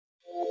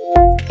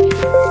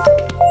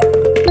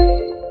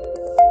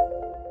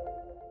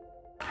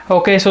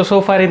Okay,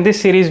 so far in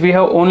this series we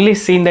have only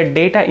seen the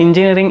data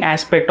engineering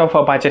aspect of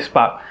Apache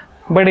Spark.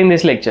 But in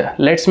this lecture,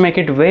 let's make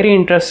it very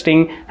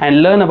interesting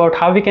and learn about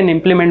how we can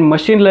implement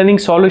machine learning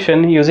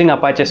solution using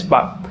Apache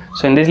Spark.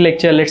 So in this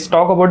lecture, let's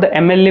talk about the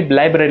MLlib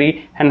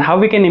library and how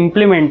we can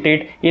implement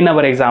it in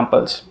our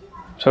examples.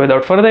 So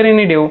without further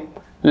ado,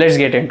 let's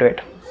get into it.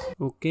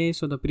 Okay,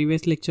 so the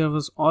previous lecture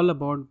was all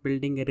about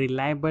building a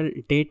reliable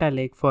data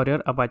lake for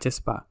your Apache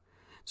Spark.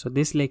 So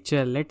this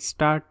lecture, let's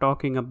start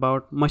talking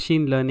about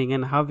machine learning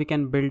and how we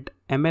can build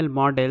ML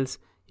models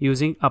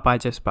using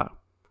Apache Spark.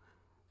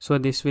 So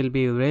this will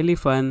be really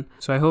fun.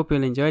 So I hope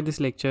you'll enjoy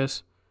these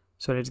lectures.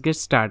 So let's get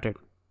started.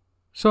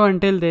 So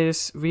until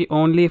this, we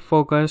only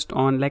focused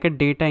on like a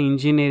data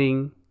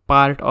engineering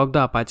part of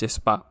the Apache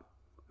Spark,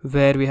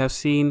 where we have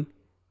seen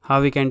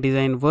how we can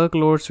design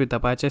workloads with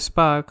Apache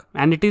Spark,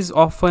 and it is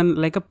often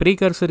like a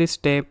precursory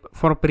step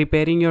for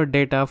preparing your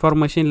data for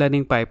machine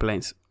learning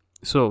pipelines.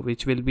 So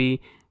which will be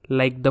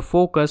like the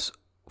focus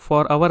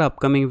for our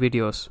upcoming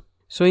videos.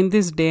 So in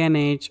this day and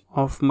age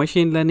of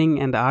machine learning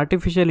and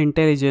artificial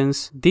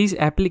intelligence, these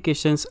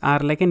applications are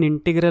like an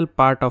integral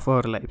part of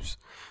our lives.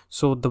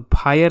 So the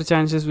higher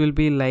chances will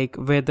be like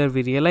whether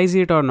we realize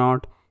it or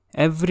not,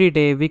 every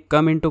day we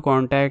come into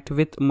contact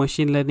with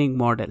machine learning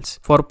models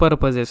for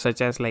purposes such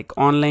as like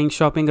online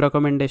shopping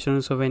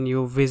recommendations. So when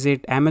you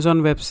visit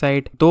Amazon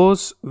website,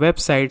 those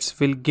websites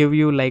will give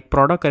you like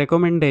product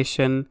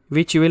recommendation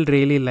which you will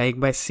really like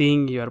by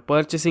seeing your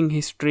purchasing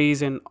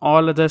histories and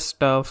all other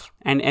stuff,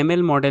 and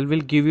ML model will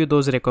give you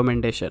those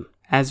recommendation,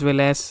 as well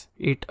as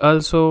it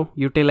also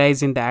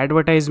utilize in the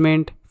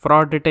advertisement,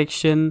 fraud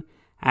detection,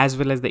 as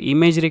well as the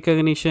image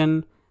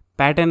recognition,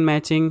 pattern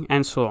matching,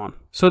 and so on.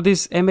 So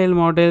these ML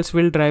models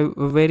will drive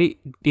very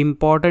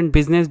important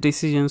business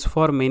decisions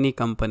for many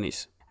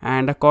companies.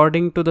 And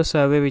according to the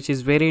survey, which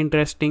is very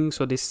interesting,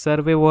 so this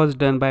survey was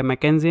done by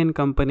McKinsey &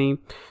 Company.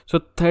 So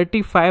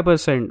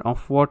 35%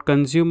 of what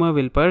consumer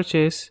will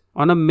purchase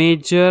on a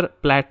major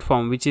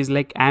platform, which is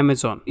like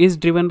Amazon, is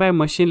driven by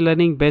machine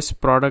learning based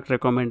product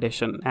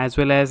recommendation, as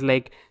well as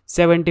like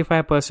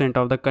 75%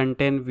 of the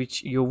content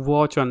which you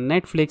watch on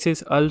Netflix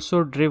is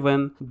also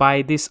driven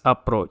by this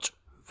approach,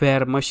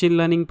 where machine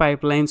learning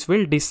pipelines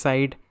will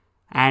decide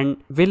and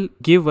will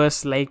give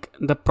us like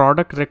the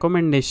product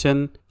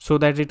recommendation so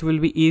that it will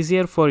be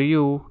easier for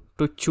you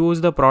to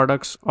choose the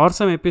products or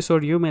some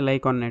episode you may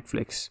like on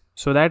Netflix.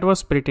 So that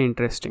was pretty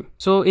interesting.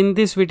 So in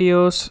these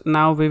videos,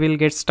 now we will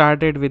get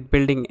started with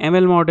building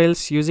ML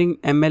models using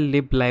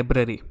MLlib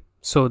library.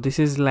 So this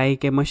is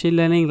like a machine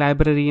learning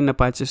library in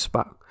Apache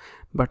Spark.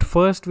 But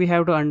first we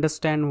have to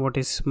understand what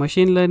is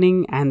machine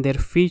learning and their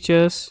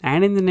features,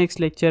 and in the next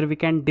lecture we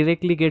can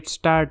directly get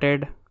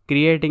started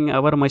creating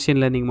our machine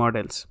learning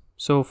models.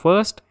 So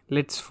first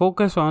let's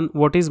focus on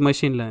what is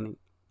machine learning.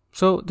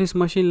 So this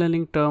machine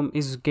learning term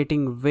is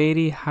getting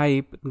very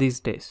hype these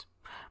days.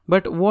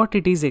 But what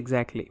it is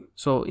exactly?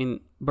 So in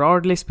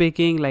broadly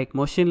speaking, like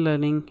machine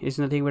learning is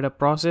nothing but a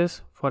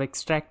process for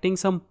extracting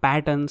some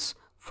patterns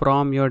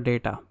from your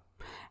data.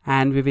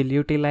 And we will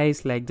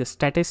utilize like the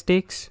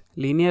statistics,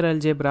 linear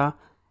algebra,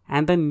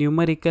 and the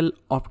numerical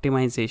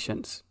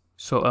optimizations.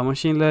 So a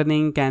machine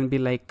learning can be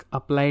like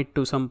applied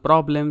to some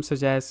problems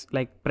such as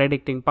like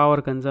predicting power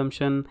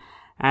consumption,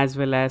 as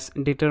well as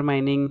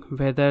determining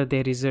whether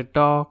there is a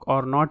dog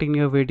or not in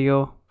your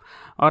video,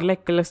 or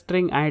like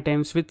clustering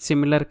items with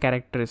similar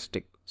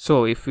characteristic.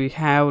 So if we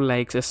have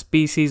like a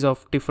species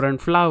of different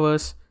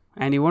flowers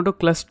and you want to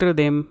cluster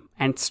them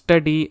and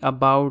study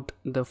about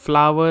the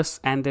flowers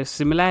and their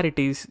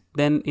similarities,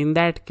 then in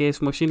that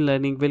case machine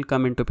learning will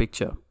come into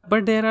picture.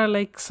 But there are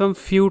like some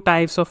few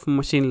types of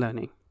machine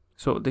learning.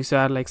 So these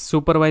are like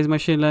supervised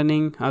machine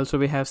learning, also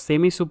we have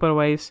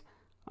semi-supervised,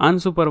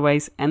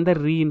 unsupervised, and the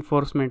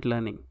reinforcement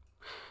learning.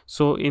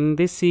 So in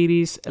this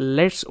series,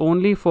 let's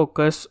only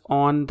focus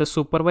on the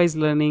supervised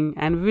learning,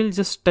 and we'll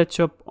just touch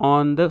up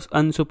on the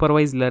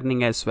unsupervised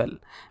learning as well,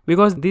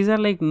 because these are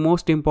like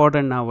most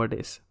important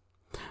nowadays.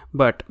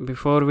 But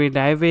before we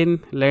dive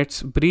in,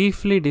 let's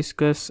briefly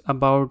discuss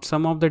about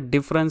some of the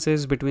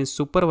differences between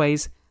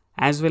supervised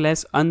as well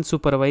as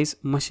unsupervised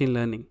machine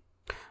learning.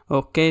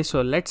 Okay,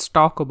 so let's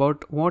talk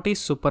about what is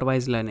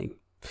supervised learning.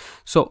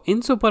 So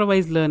in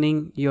supervised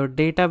learning, your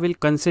data will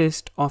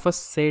consist of a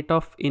set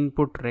of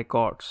input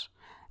records,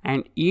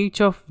 and each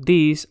of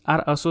these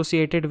are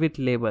associated with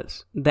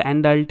labels.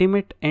 And the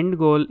ultimate end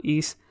goal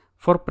is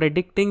for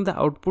predicting the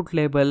output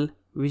label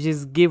which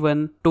is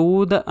given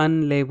to the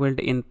unlabeled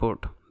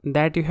input.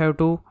 That you have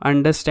to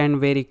understand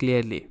very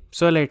clearly.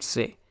 So let's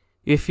say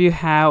if you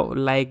have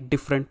like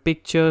different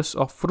pictures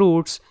of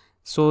fruits,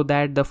 so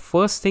that the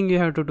first thing you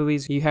have to do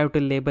is you have to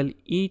label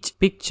each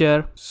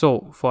picture.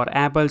 So for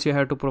apples you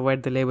have to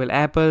provide the label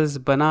apples,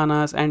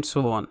 bananas, and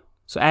so on.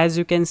 So as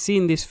you can see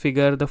in this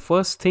figure, the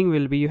first thing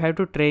will be you have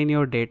to train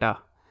your data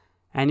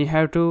and you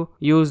have to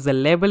use the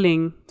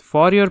labeling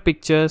for your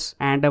pictures,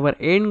 and our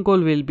end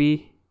goal will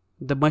be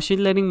the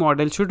machine learning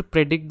model should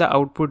predict the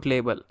output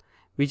label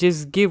which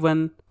is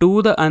given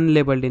to the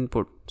unlabeled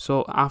input.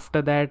 So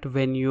after that,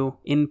 when you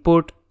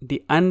input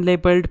the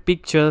unlabeled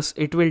pictures,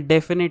 it will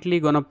definitely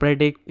gonna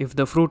predict if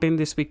the fruit in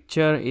this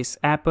picture is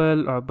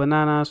apple or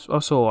bananas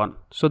or so on.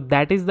 So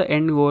that is the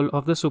end goal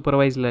of the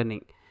supervised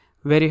learning,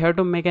 where you have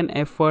to make an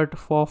effort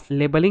for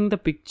labeling the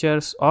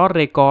pictures or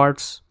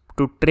records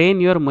to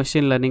train your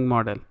machine learning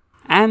model,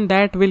 and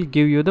that will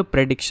give you the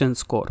prediction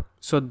score.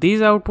 So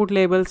these output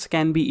labels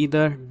can be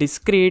either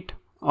discrete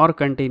or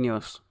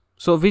continuous.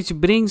 So which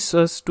brings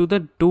us to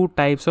the two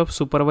types of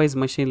supervised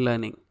machine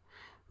learning,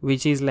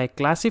 which is like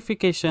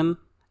classification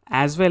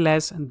as well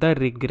as the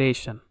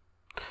regression.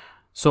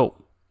 So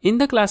in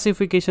the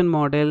classification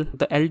model,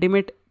 the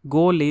ultimate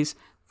goal is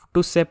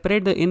to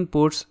separate the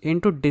inputs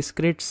into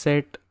discrete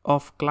set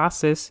of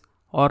classes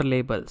or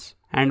labels.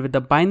 And with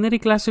the binary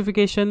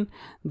classification,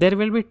 there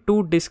will be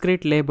two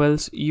discrete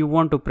labels you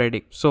want to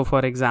predict. So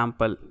for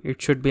example,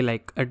 it should be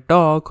like a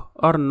dog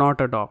or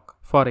not a dog,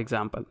 for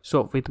example.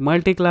 So with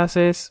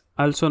multi-classes,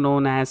 also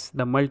known as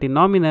the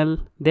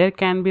multinominal, there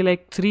can be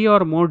like 3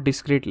 or more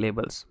discrete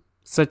labels,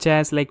 such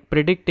as like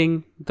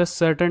predicting the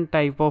certain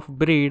type of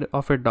breed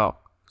of a dog.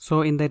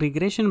 So in the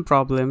regression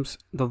problems,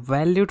 the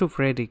value to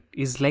predict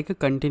is like a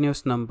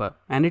continuous number,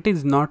 and it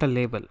is not a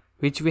label,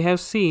 which we have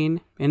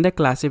seen in the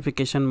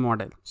classification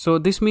model. So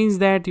this means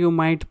that you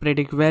might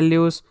predict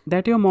values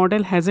that your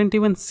model hasn't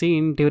even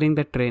seen during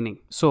the training.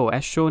 So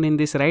as shown in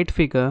this right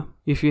figure,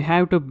 if you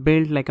have to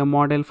build like a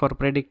model for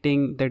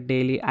predicting the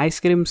daily ice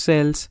cream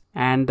sales,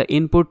 and the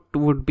input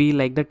would be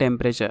like the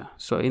temperature.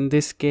 So in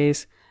this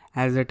case,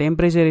 as the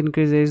temperature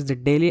increases, the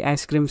daily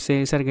ice cream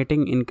sales are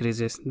getting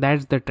increases.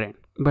 That's the trend.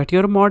 But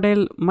your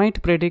model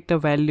might predict a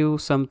value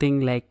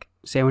something like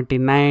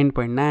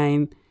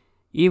 79.9,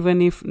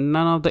 even if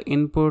none of the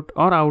input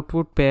or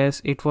output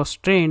pairs it was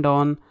trained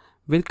on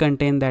will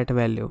contain that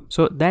value.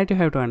 So that you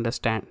have to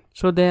understand.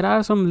 So there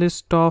are some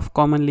list of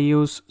commonly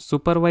used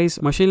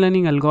supervised machine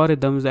learning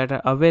algorithms that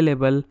are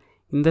available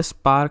in the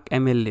Spark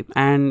MLlib,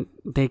 and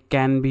they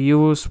can be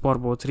used for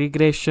both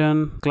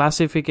regression,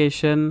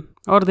 classification,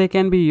 or they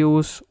can be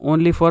used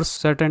only for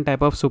certain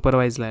type of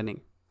supervised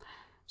learning.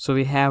 So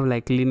we have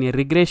like linear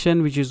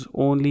regression, which is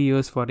only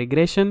used for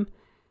regression.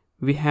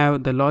 We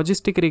have the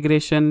logistic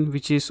regression,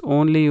 which is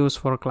only used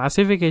for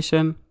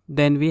classification.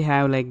 Then we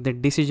have like the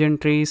decision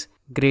trees,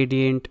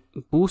 gradient,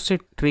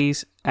 boosted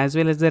trees, as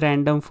well as the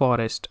random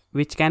forest,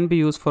 which can be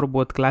used for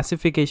both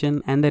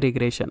classification and the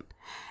regression.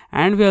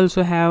 And we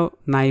also have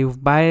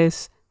naive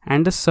Bayes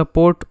and the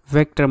support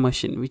vector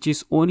machine, which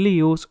is only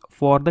used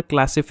for the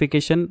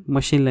classification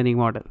machine learning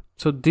model.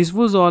 So this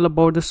was all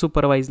about the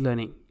supervised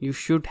learning. You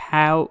should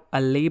have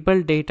a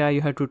labeled data.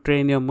 You have to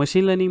train your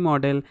machine learning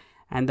model,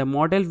 and the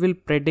model will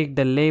predict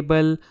the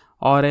label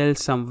or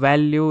else some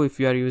value if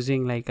you are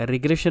using like a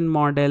regression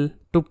model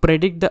to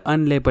predict the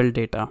unlabeled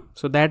data.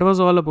 So that was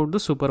all about the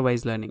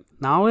supervised learning.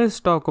 Now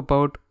let's talk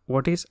about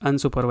what is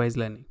unsupervised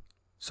learning.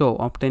 So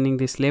obtaining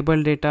this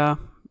labeled data,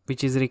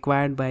 which is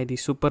required by the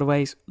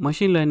supervised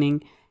machine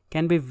learning,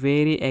 can be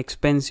very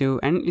expensive,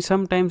 and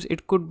sometimes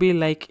it could be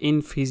like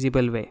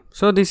infeasible way.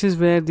 So this is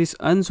where this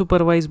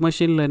unsupervised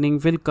machine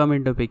learning will come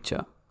into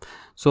picture.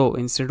 So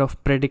instead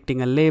of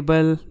predicting a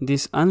label,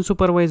 this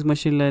unsupervised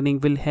machine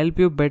learning will help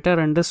you better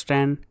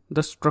understand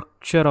the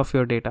structure of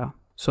your data.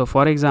 So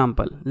for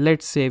example,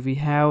 let's say we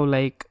have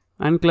like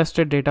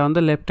unclustered data on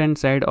the left hand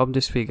side of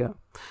this figure.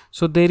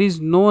 So there is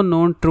no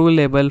known true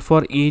label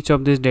for each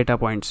of these data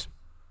points.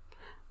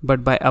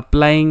 But by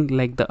applying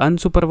like the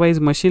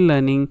unsupervised machine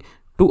learning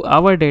to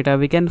our data,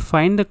 we can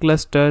find the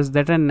clusters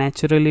that are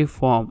naturally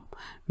formed,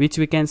 which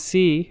we can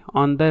see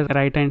on the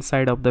right hand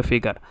side of the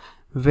figure,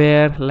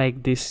 where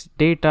like this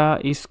data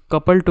is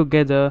coupled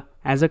together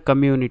as a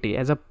community,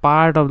 as a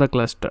part of the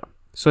cluster.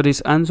 So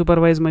this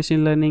unsupervised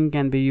machine learning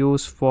can be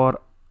used for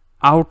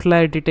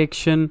outlier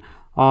detection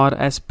or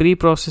as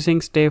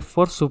pre-processing step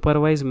for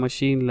supervised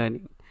machine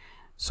learning.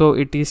 So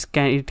it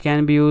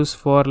can be used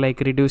for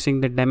like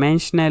reducing the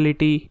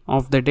dimensionality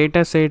of the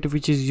data set,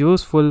 which is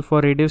useful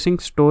for reducing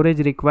storage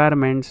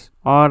requirements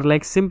or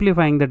like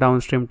simplifying the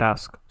downstream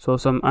task. So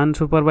some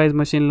unsupervised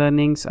machine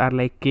learnings are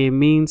like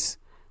k-means,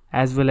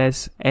 as well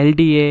as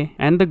LDA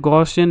and the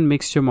Gaussian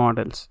mixture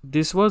models.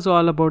 This was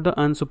all about the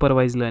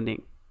unsupervised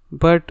learning.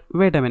 But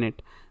wait a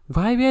minute,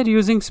 why we are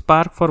using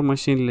Spark for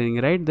machine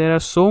learning, right? There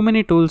are so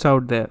many tools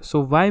out there. So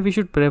why we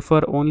should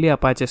prefer only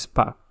Apache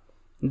Spark?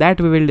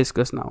 That we will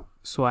discuss now.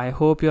 So I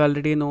hope you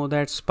already know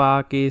that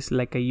Spark is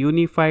like a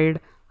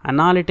unified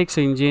analytics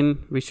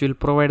engine which will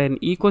provide an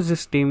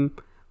ecosystem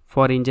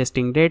for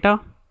ingesting data,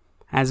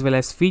 as well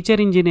as feature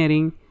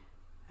engineering,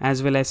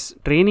 as well as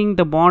training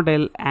the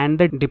model and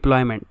the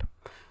deployment.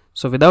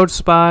 So without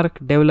Spark,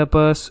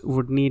 developers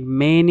would need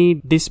many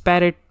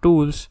disparate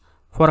tools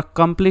for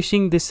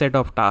accomplishing this set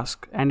of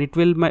tasks, and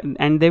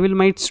they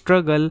might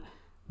struggle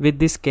with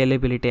this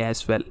scalability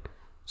as well.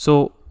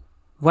 So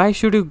why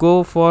should you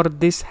go for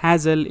this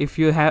hassle if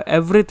you have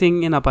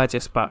everything in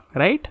Apache Spark,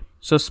 right?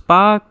 So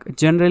Spark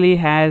generally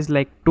has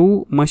like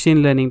two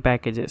machine learning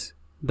packages.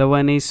 The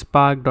one is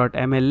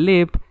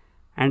spark.mllib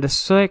and the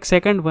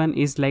second one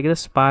is like the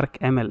Spark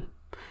ML.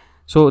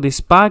 So the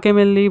Spark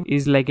MLlib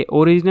is like a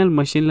original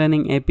machine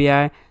learning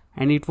API,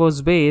 and it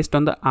was based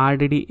on the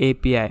RDD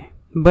API.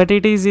 But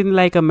it is in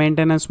like a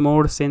maintenance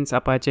mode since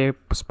Apache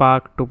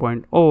Spark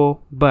 2.0,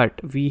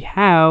 but we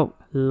have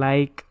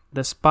like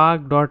the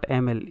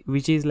Spark.ml,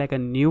 which is like a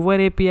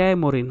newer API,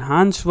 more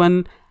enhanced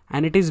one,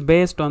 and it is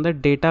based on the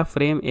data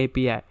frame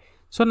API.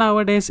 So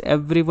nowadays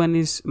everyone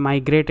is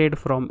migrated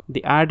from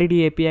the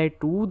RDD API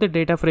to the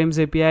data frames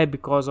API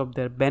because of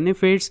their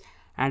benefits,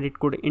 and it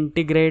could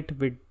integrate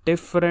with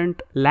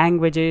different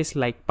languages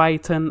like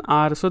Python,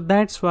 R. So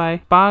that's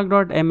why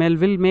Spark.ml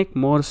will make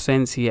more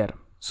sense here.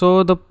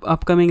 So the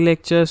upcoming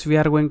lectures we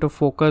are going to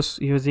focus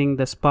using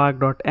the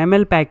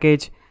Spark.ml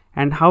package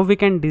and how we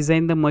can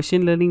design the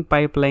machine learning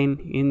pipeline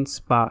in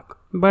Spark.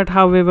 But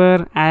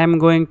however, I am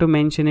going to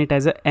mention it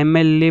as a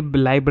MLlib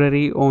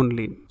library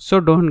only, so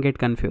don't get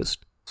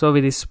confused. So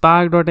with the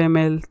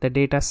Spark.ml, the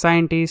data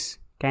scientists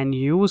can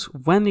use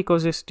one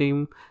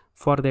ecosystem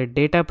for their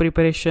data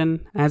preparation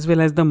as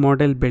well as the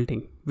model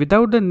building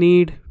without the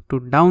need to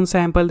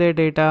downsample their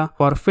data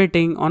for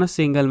fitting on a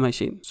single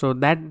machine. So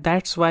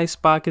that's why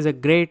Spark is a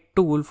great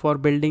tool for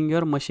building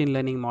your machine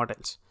learning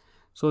models.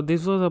 So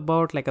this was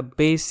about like a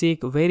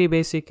basic, very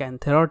basic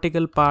and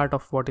theoretical part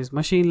of what is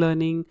machine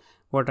learning,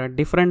 what are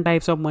different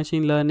types of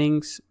machine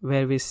learnings,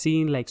 where we've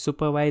seen like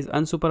supervised,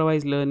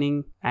 unsupervised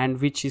learning,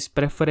 and which is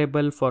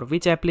preferable for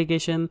which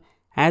application,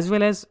 as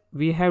well as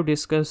we have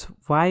discussed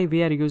why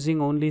we are using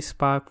only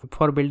Spark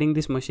for building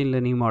these machine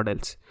learning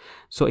models.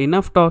 So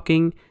enough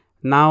talking.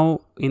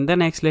 Now in the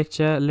next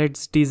lecture,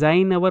 let's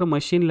design our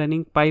machine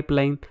learning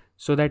pipeline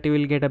so that you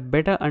will get a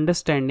better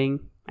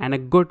understanding and a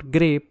good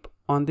grip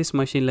on this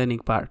machine learning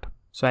part.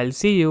 So I'll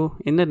see you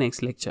in the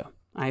next lecture.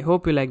 I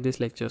hope you like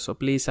this lecture, so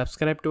please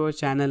subscribe to our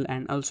channel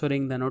and also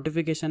ring the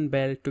notification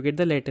bell to get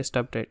the latest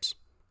updates.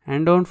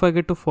 And don't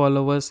forget to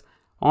follow us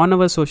on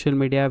our social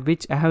media,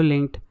 which I have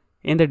linked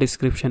in the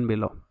description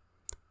below.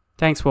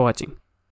 Thanks for watching.